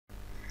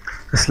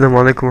السلام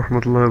عليكم ورحمة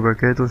الله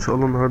وبركاته. إن شاء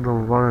الله النهاردة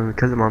مع بعض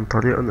هنتكلم عن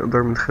طريقة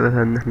نقدر من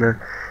خلالها إن احنا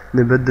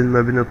نبدل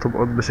ما بين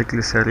الطبقات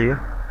بشكل سريع.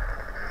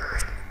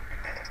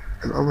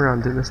 الأمر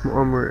عندنا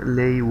اسمه أمر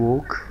lay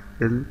walk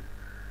L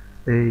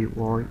A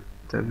Y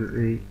W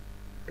A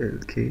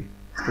L K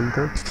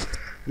enter.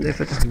 نلاقي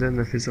فتح عندنا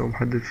نافذة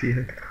ومحدد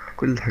فيها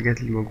كل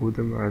الحاجات اللي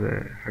موجودة ما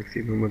عدا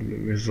حاجتين هما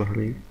اللي مش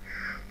ظاهرين.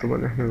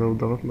 طبعا احنا لو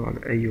ضغطنا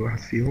على أي واحد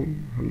فيهم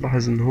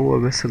هنلاحظ إن هو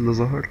بس اللي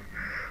ظهر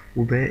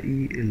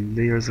وباقي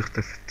اللايرز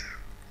اختفت.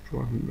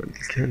 طبعا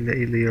كان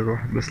نلاقي لاير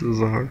واحد بس اللي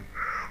ظهر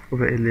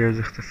وباقي اللايرز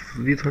اختفت.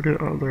 ودي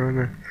طريقة اقدر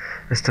انا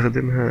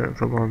استخدمها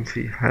طبعا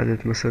في حالة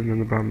مثلا ان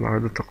انا بعمل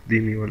عرض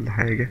تقديمي ولا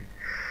حاجة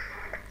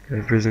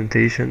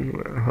presentation،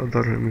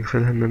 هقدر من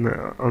خلالها ان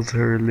انا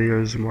اظهر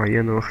لايرز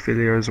معينة واخفي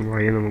لايرز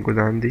معينة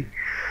موجودة عندي.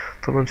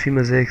 طبعا في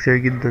مزايا كتير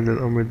جدا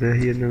للامر ده،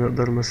 هي ان انا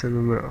اقدر مثلا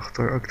ان انا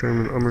اختار اكتر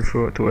من امر في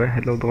وقت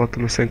واحد. لو ضغطت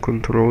مثلا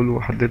كنترول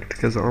وحددت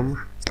كذا امر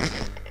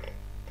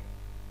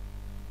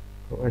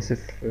او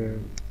اسف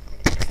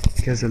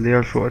كذا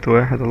لاير في وقت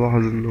واحد،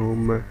 الاحظ ان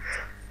هم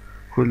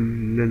كل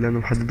اللي انا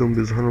محددهم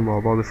بيظهروا مع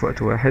بعض في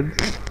وقت واحد.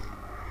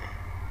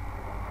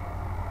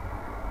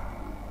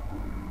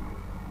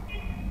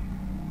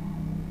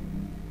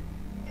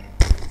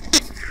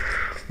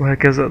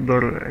 وهكذا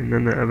اقدر ان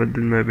انا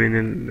ابدل ما بين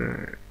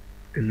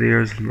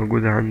اللايرز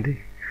الموجودة عندي.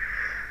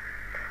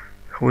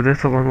 وده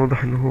طبعا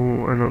واضح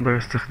انه انا اقدر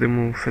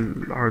استخدمه في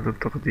العرض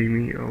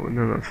التقديمي او ان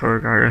انا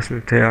اتفرج على الرسم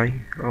بتاعي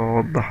او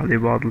اوضح عليه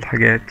بعض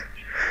الحاجات.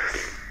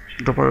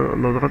 طبعا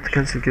لو ضغطت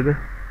كنسل كده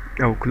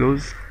او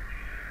كلوز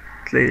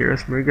تلاقي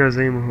الرسم رجع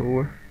زي ما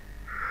هو،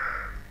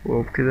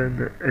 وبكده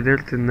انا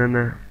قدرت ان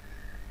انا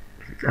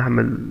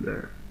اعمل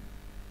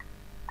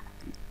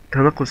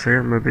تنقل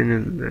سريع ما بين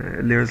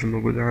اللايرز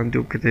الموجودة عندي.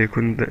 وبكده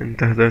يكون ده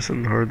انتهى درس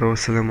النهاردة،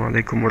 والسلام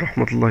عليكم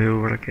ورحمة الله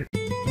وبركاته.